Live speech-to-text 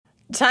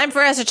Time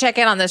for us to check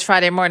in on this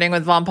Friday morning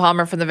with Vaughn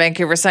Palmer from the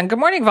Vancouver Sun. Good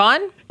morning,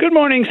 Vaughn. Good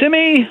morning,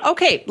 Simi.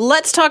 Okay,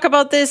 let's talk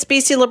about this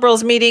BC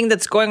Liberals meeting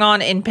that's going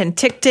on in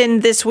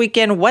Penticton this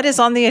weekend. What is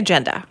on the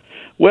agenda?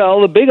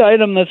 Well, the big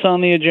item that's on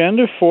the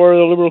agenda for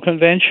the Liberal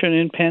Convention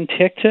in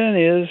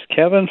Penticton is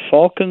Kevin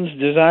Falcon's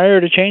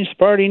desire to change the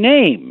party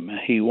name.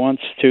 He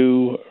wants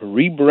to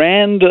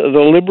rebrand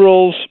the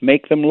Liberals,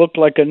 make them look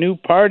like a new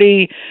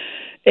party,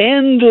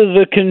 end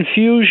the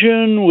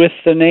confusion with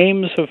the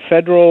names of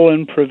federal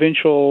and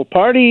provincial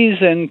parties,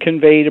 and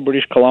convey to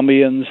British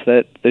Columbians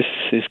that this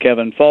is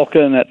Kevin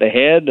Falcon at the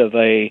head of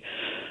a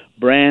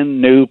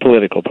brand new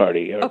political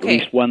party, or at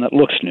least one that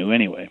looks new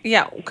anyway.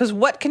 Yeah, because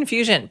what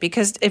confusion?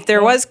 Because if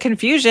there was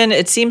confusion,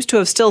 it seems to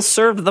have still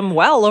served them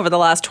well over the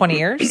last 20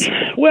 years.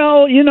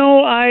 Well,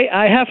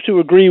 I have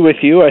to agree with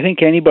you. I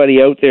think anybody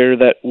out there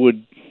that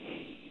would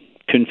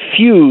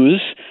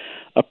confuse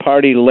a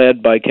party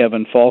led by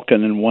Kevin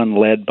Falcon and one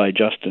led by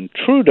Justin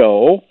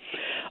Trudeau,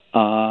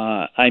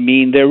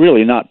 they're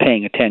really not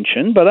paying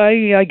attention, but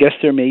I guess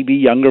there may be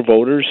younger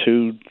voters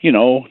who,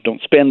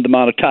 don't spend the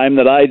amount of time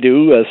that I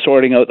do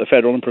sorting out the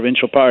federal and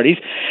provincial parties.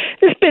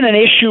 There's been an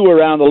issue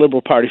around the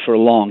Liberal Party for a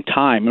long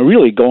time,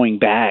 really going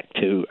back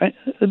to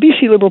the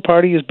BC Liberal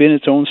Party has been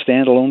its own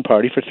standalone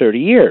party for 30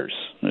 years.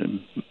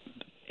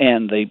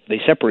 And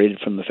they separated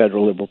from the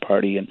Federal Liberal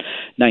Party in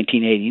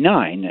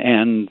 1989,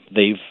 and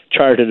they've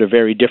charted a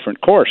very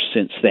different course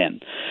since then.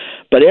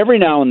 But every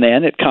now and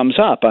then it comes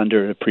up.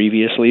 Under the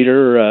previous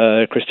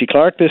leader, Christy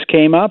Clark, this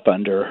came up.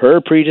 Under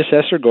her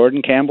predecessor,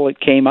 Gordon Campbell,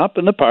 it came up.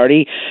 And the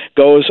party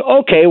goes,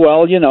 okay,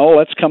 well,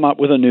 let's come up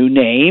with a new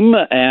name,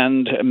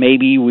 and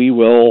maybe we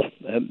will,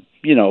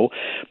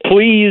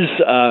 please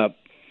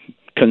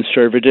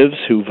Conservatives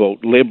who vote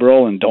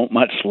Liberal and don't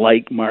much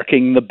like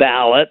marking the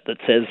ballot that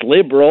says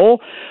Liberal.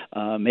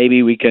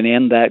 Maybe we can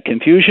end that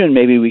confusion.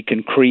 Maybe we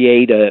can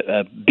create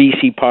a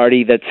BC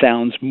party that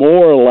sounds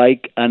more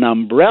like an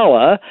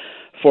umbrella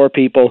for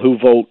people who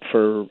vote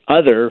for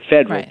other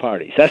federal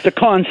parties. That's the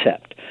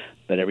concept.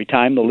 But every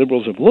time the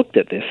Liberals have looked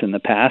at this in the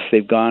past,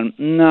 they've gone,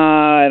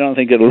 I don't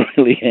think it'll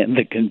really end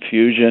the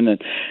confusion.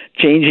 And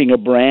changing a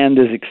brand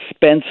is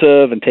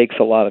expensive and takes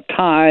a lot of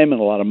time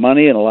and a lot of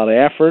money and a lot of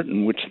effort,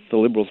 in which the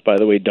Liberals, by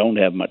the way, don't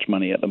have much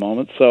money at the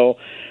moment. So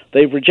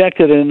they've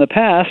rejected it in the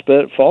past,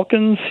 but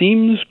Falcon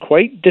seems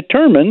quite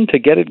determined to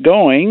get it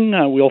going.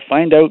 We'll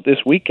find out this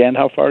weekend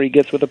how far he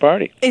gets with the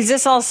party. Is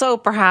this also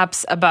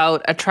perhaps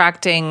about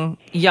attracting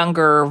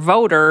younger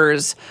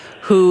voters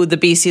who the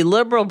BC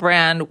Liberal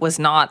brand was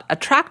not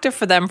attractive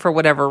for them for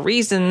whatever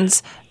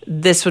reasons?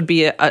 This would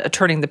be a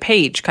turning the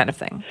page kind of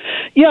thing.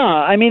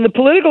 Yeah, the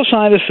political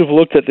scientists who've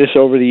looked at this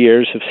over the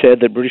years have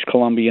said that British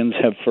Columbians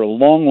have for a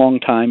long, long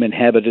time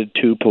inhabited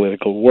two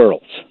political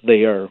worlds.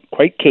 They are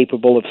quite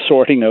capable of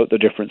sorting out the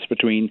difference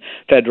between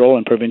federal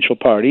and provincial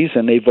parties,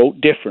 and they vote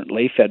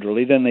differently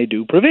federally than they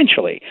do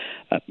provincially.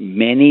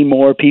 Many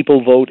more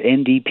people vote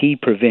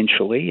NDP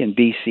provincially in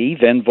BC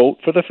than vote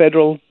for the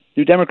federal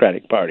New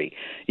Democratic Party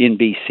in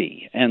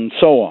BC, and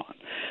so on.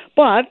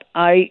 But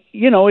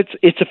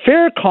it's a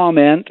fair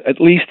comment, at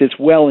least it's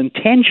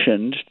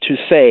well-intentioned, to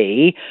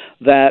say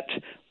that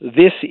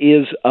this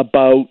is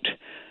about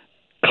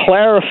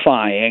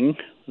clarifying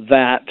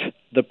that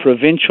the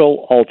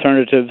provincial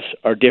alternatives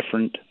are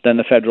different than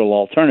the federal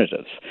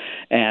alternatives.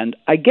 And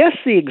I guess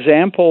the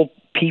example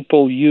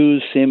people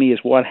use, Simi, is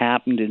what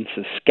happened in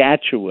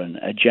Saskatchewan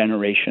a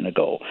generation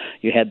ago.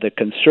 You had the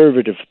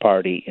Conservative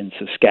Party in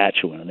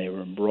Saskatchewan, and they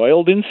were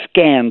embroiled in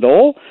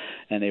scandal,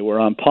 and they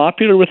were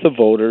unpopular with the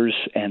voters,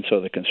 and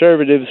so the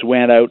Conservatives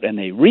went out and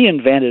they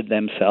reinvented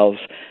themselves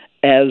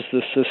as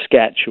the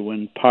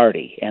Saskatchewan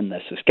Party. And the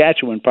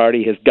Saskatchewan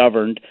Party has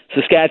governed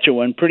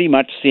Saskatchewan pretty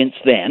much since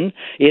then.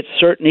 It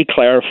certainly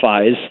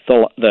clarifies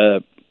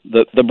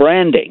the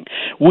branding.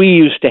 We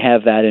used to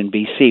have that in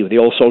BC with the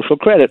old Social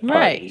Credit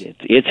Party. Right.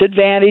 Its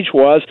advantage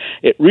was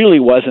it really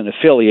wasn't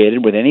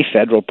affiliated with any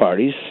federal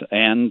parties,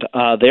 and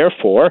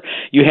therefore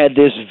you had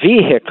this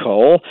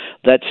vehicle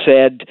that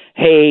said,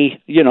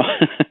 hey,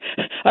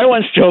 I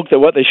once joked that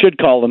what they should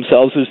call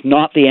themselves is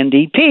not the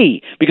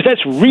NDP, because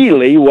that's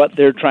really what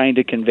they're trying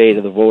to convey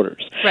to the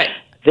voters. Right.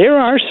 There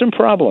are some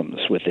problems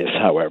with this,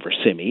 however,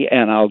 Simi,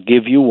 and I'll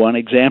give you one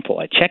example.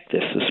 I checked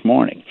this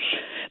morning.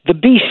 The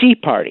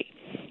BC Party.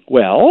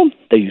 Well,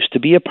 there used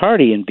to be a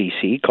party in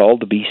BC called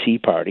the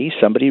BC Party.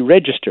 Somebody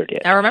registered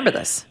it. I remember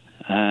this.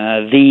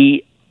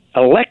 The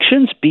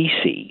Elections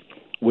BC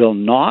will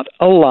not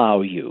allow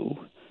you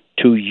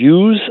to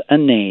use a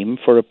name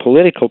for a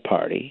political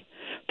party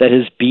that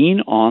has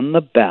been on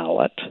the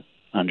ballot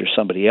under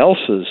somebody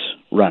else's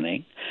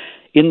running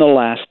in the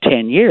last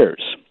 10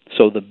 years.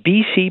 So the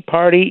BC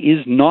Party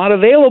is not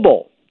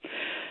available.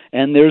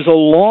 And there's a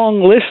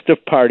long list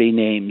of party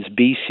names,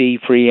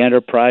 BC Free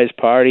Enterprise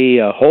Party,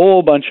 a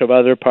whole bunch of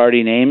other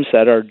party names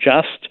that are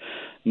just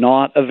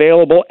not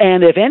available.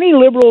 And if any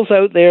Liberals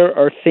out there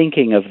are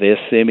thinking of this,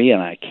 Simi,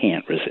 and I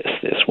can't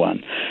resist this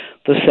one,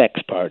 the Sex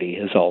Party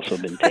has also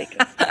been taken.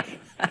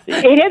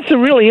 It had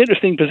some really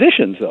interesting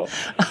positions, though.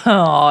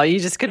 Oh, you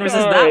just couldn't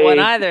resist that one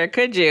either,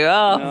 could you?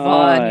 Oh,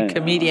 Vaughn,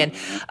 comedian.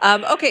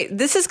 Okay,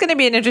 this is going to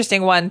be an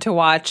interesting one to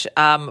watch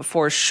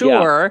for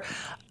sure. Yeah.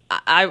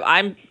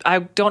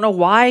 I don't know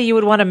why you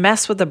would want to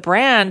mess with a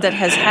brand that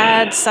has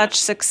had such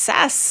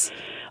success.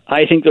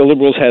 I think the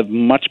Liberals have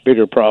much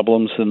bigger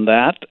problems than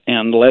that,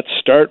 and let's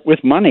start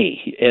with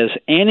money.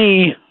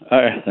 They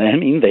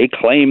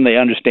claim they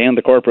understand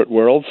the corporate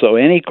world, so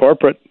any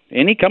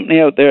company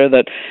out there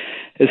that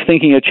is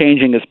thinking of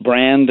changing its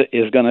brand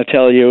is going to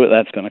tell you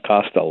that's going to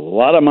cost a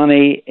lot of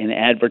money in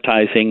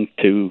advertising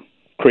to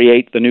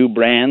create the new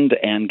brand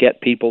and get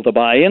people to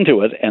buy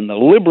into it, and the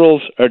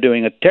Liberals are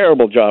doing a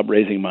terrible job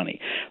raising money.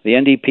 The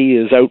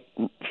NDP is out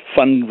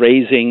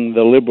fundraising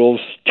the Liberals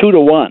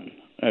 2-1,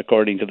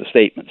 according to the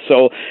statement.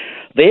 So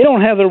they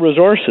don't have the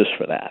resources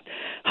for that.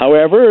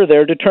 However,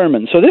 they're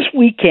determined. So this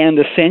weekend,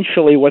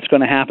 essentially what's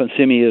going to happen,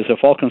 Simi, is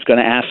Falcon's going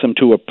to ask them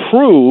to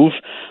approve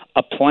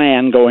a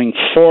plan going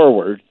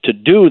forward to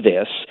do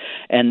this,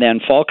 and then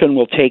Falcon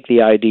will take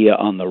the idea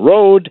on the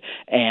road,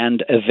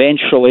 and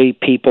eventually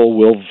people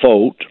will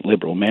vote,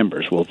 Liberal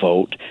members will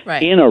vote,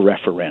 in a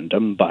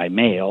referendum by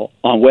mail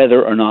on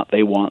whether or not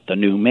they want the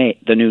new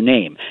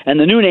name. And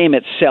the new name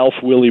itself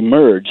will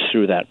emerge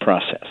through that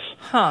process.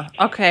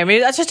 Okay.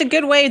 Maybe that's just a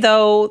good way,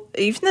 though,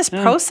 even this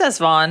process,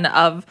 Vaughn,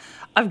 of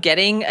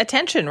getting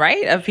attention,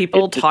 right? Of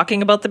people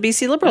talking about the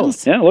BC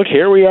Liberals. Yeah, look,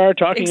 here we are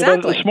talking about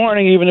it this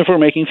morning, even if we're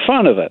making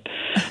fun of it.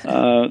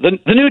 The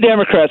New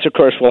Democrats, of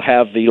course, will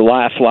have the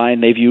laugh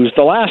line they've used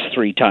the last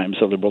 3 times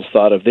the Liberals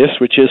thought of this,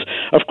 which is,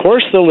 of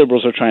course, the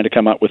Liberals are trying to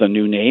come up with a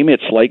new name.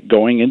 It's like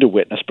going into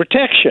witness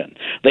protection.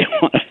 They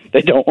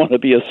don't want to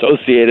be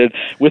associated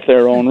with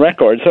their own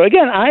record. So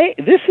again,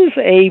 this is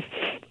a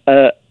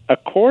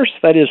course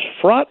that is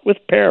fraught with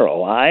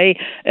peril. I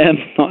am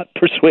not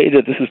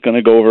persuaded this is going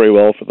to go very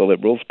well for the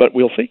Liberals, but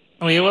we'll see.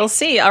 We will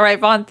see. All right,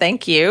 Vaughn,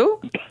 thank you.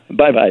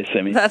 Bye-bye,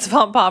 Simi. That's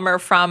Vaughn Palmer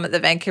from the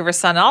Vancouver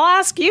Sun. I'll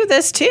ask you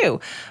this,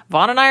 too.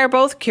 Vaughn and I are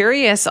both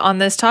curious on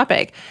this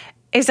topic.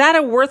 Is that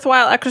a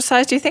worthwhile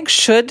exercise, do you think?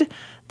 Should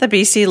the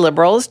BC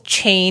Liberals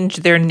change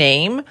their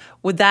name?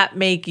 Would that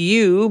make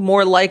you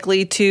more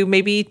likely to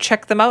maybe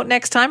check them out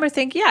next time or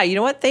think, yeah, you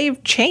know what, they've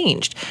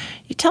changed?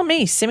 You tell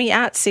me, Simi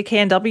at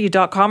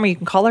cknw.com, or you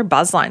can call our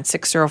buzzline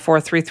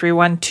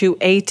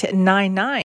 604-331-2899.